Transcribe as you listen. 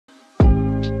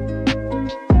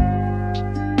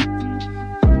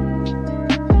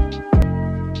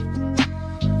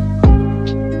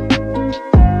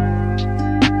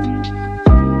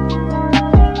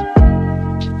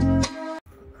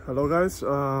guys,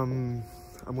 I'm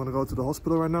gonna go to the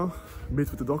hospital right now, meet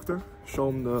with the doctor, show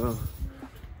him the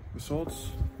results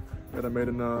that I made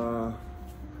in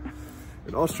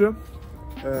Austria,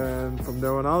 and from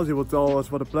there on out he will tell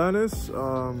us what the plan is,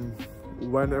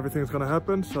 when everything is gonna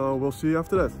happen. So we'll see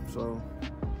after that. So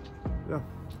yeah,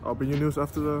 I'll bring you news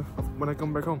after when I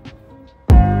come back home.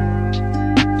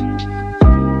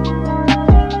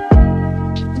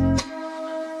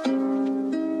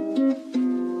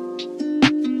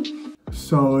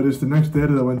 So it is the next day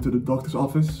that I went to the doctor's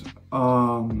office.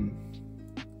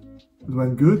 It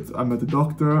went good. I met the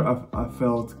doctor. I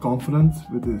felt confident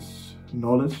with his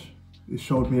knowledge. He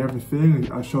showed me everything.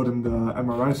 I showed him the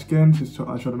MRI scans.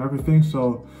 I showed him everything.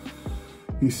 So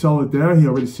he saw it there. He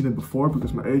already seen it before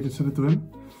because my agent sent it to him.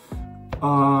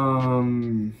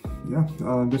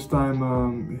 This time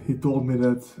he told me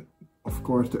that, of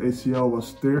course, the ACL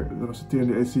was there. There was a tear in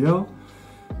the ACL.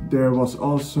 There was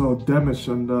also damage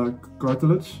on the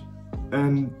cartilage,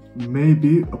 and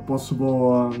maybe a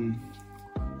possible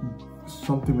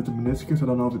something with the meniscus. I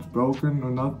don't know if it's broken or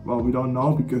not. Well, we don't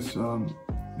know because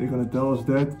they're gonna tell us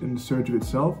that in the surgery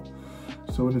itself.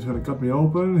 So when he's gonna cut me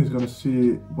open, he's gonna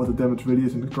see what the damage really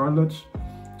is in the cartilage,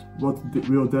 what the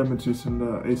real damage is in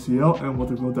the ACL, and what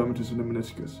the real damage is in the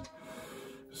meniscus.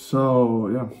 So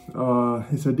yeah,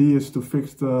 his idea is to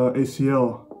fix the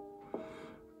ACL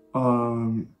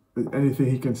with anything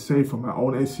he can save from my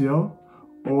own ACL,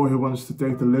 or he wants to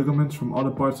take the ligaments from other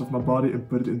parts of my body and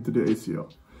put it into the ACL.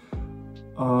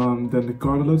 Then the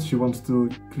cartilage, he wants to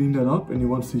clean that up, and he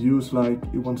wants to use,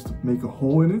 he wants to make a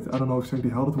hole in it. I don't know exactly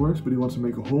how that works, but he wants to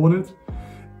make a hole in it,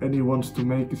 and he wants to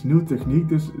make his new technique.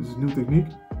 This is a new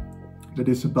technique that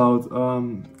is about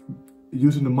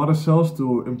using the mother cells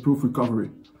to improve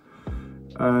recovery.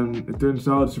 And it turns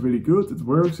out it's really good. It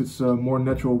works. It's a more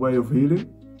natural way of healing.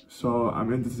 So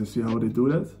I'm interested to see how they do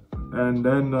that. And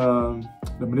then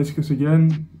the meniscus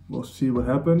again, we'll see what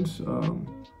happens.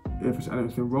 If there's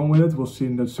anything wrong with it, we'll see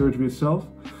in the surgery itself.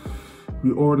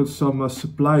 We ordered some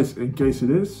supplies in case it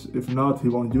is. If not, he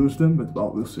won't use them, but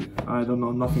well, we'll see. I don't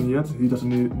know nothing yet. He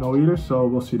doesn't know either, so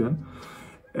we'll see then.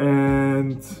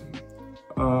 And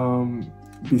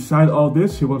beside all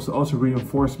this, he wants to also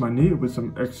reinforce my knee with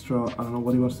some extra, I don't know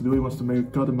what he wants to do. He wants to make a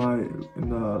cut in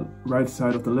the right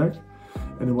side of the leg,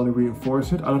 and he wants to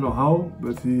reinforce it. I don't know how,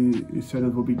 but he said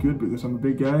it will be good because I'm a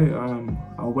big guy.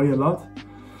 I weigh a lot.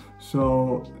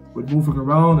 So with moving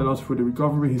around and also for the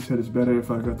recovery, he said it's better if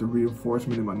I got the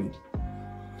reinforcement in my knee.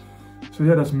 So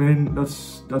yeah, that's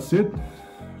it.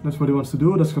 That's what he wants to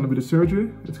do. That's gonna be the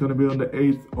surgery. It's gonna be on the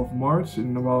 8th of March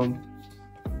in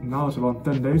now it's around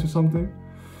 10 days or something.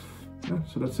 Yeah,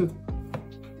 so that's it.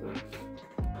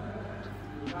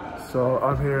 So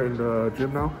I'm here in the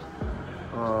gym now.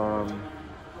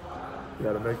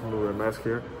 Yeah, they're making me wear a mask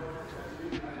here.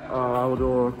 I will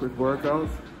do a quick workout.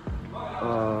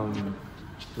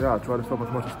 Yeah, I'll try to film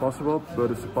as much as possible, but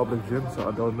it's a public gym, so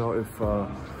I don't know if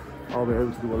I'll be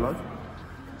able to do a lot,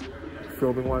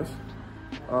 filming wise.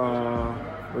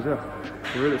 But yeah,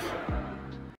 here it is.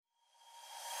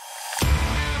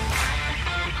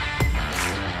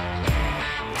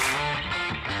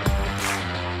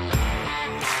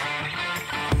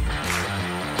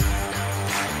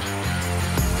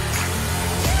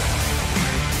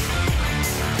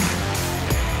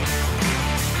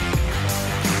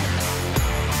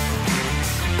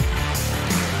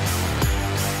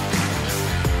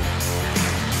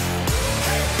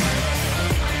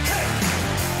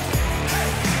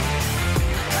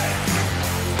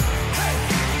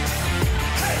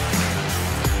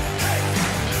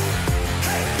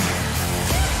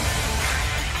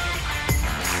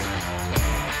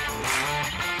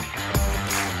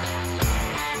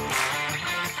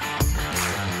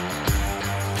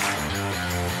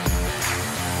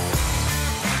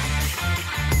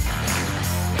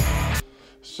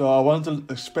 So I wanted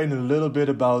to explain a little bit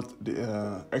about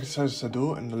the exercises I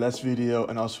do in the last video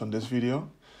and also in this video.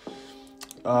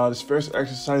 This first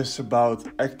exercise is about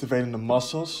activating the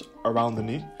muscles around the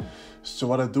knee. So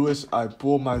what I do is I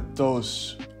pull my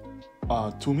toes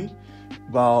to me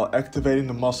while activating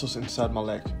the muscles inside my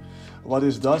leg. What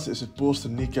this does is it pulls the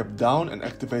kneecap down and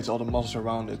activates all the muscles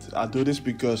around it. I do this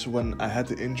because when I had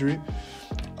the injury,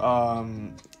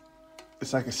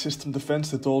 it's like a system defense.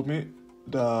 They told me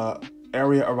the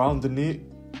area around the knee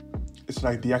is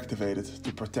like deactivated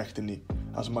to protect the knee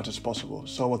as much as possible.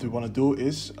 So what we want to do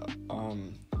is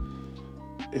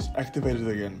activate it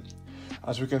again.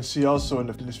 As we can see also in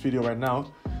this video right now,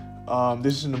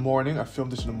 this is in the morning. I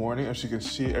filmed this in the morning. As you can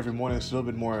see, every morning it's a little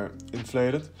bit more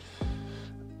inflated.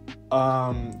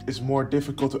 It's more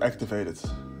difficult to activate it.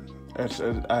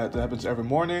 It happens every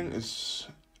morning. It's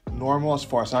normal as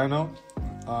far as I know.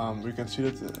 We can see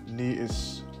that the knee is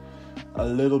a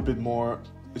little bit more,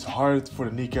 it's hard for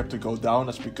the kneecap to go down.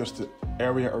 That's because the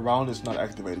area around is not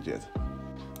activated yet.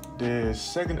 The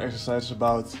second exercise is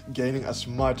about gaining as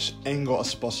much angle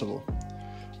as possible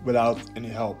without any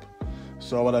help.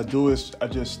 So what I do is I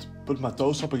just put my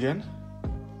toes up again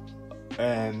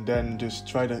and then just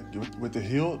try to, with the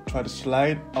heel, try to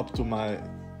slide up to my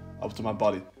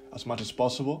body as much as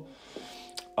possible.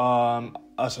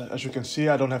 As you can see,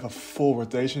 I don't have a full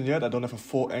rotation yet. I don't have a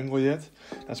full angle yet.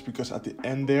 That's because at the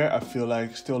end there, I feel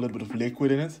like still a little bit of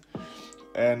liquid in it.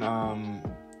 And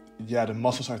yeah, the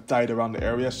muscles are tight around the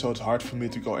area, so it's hard for me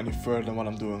to go any further than what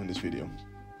I'm doing in this video.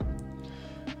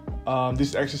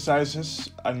 These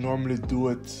exercises, I normally do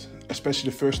it,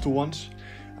 especially the first two ones.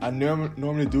 I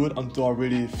normally do it until I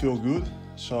really feel good.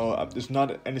 So there's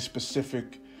not any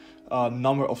specific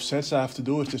number of sets I have to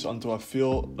do. It's just until I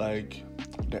feel like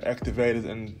they're activated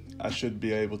and I should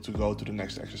be able to go to the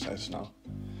next exercise now.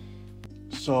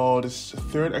 So this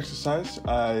third exercise,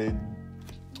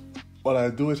 what I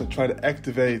do is I try to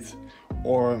activate,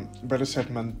 or better said,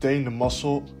 maintain the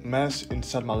muscle mass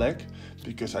inside my leg,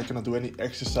 because I cannot do any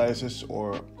exercises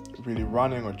or really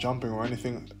running or jumping or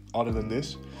anything other than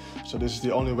this. So this is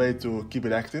the only way to keep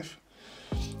it active.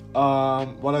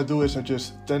 What I do is I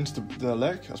just tense the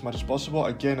leg as much as possible.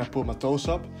 Again, I put my toes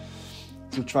up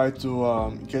to try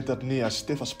to get that knee as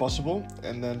stiff as possible,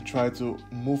 and then try to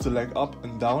move the leg up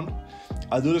and down.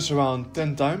 I do this around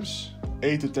 10 times,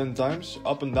 8 to 10 times,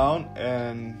 up and down,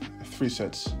 and 3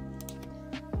 sets.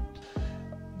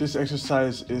 This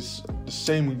exercise is the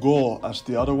same goal as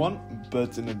the other one,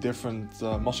 but in a different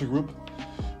muscle group.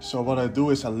 So what I do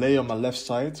is I lay on my left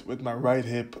side with my right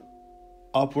hip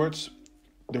upwards.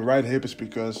 The right hip is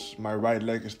because my right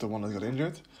leg is the one that got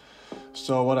injured.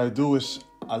 So what I do is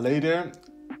I lay there,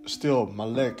 still my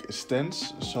leg is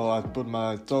tense, so I put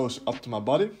my toes up to my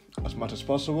body as much as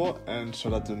possible, and so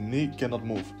that the knee cannot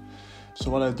move. So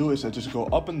what I do is I just go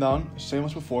up and down, same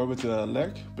as before with the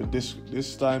leg, but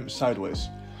this time sideways.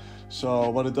 So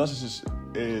what it does is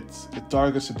it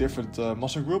targets a different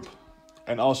muscle group,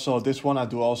 and also this one I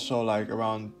do also like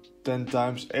around 10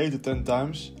 times, 8 to 10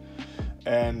 times,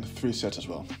 and 3 sets as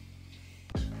well.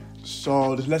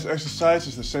 So this last exercise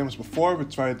is the same as before. We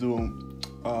try to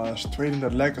straighten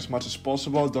that leg as much as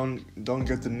possible. Don't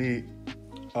get the knee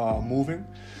moving,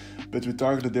 but we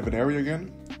target a different area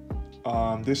again.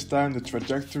 This time the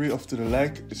trajectory of the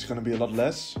leg is going to be a lot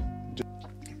less.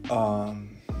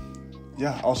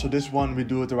 Yeah, also this one we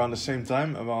do it around the same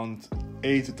time, around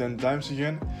 8 to 10 times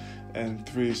again, and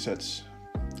 3 sets.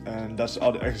 And that's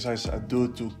all the exercises I do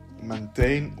to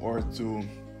maintain or to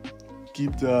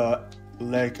keep the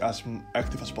leg as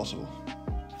active as possible.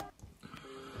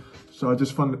 So I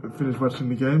just finished watching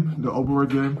the game, the Oberwart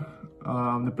game.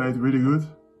 They played really good.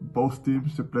 Both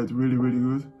teams, they played really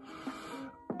good.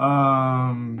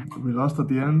 We lost at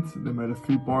the end. They made a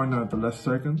 3-pointer at the last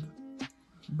second.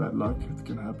 Bad luck, it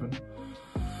can happen.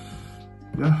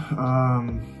 Yeah,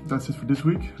 that's it for this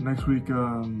week. Next week,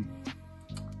 the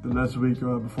last week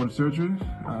before the surgery,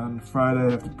 and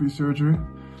Friday after pre-surgery.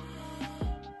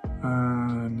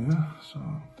 And yeah, so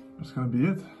that's gonna be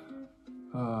it.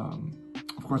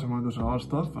 Of course I'm gonna do some other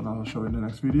stuff and I'll show you in the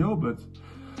next video, but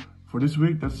for this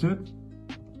week that's it.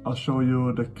 I'll show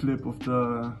you the clip of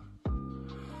the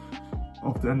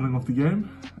ending of the game,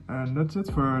 and that's it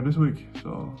for this week.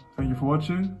 So thank you for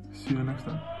watching, see you next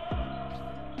time.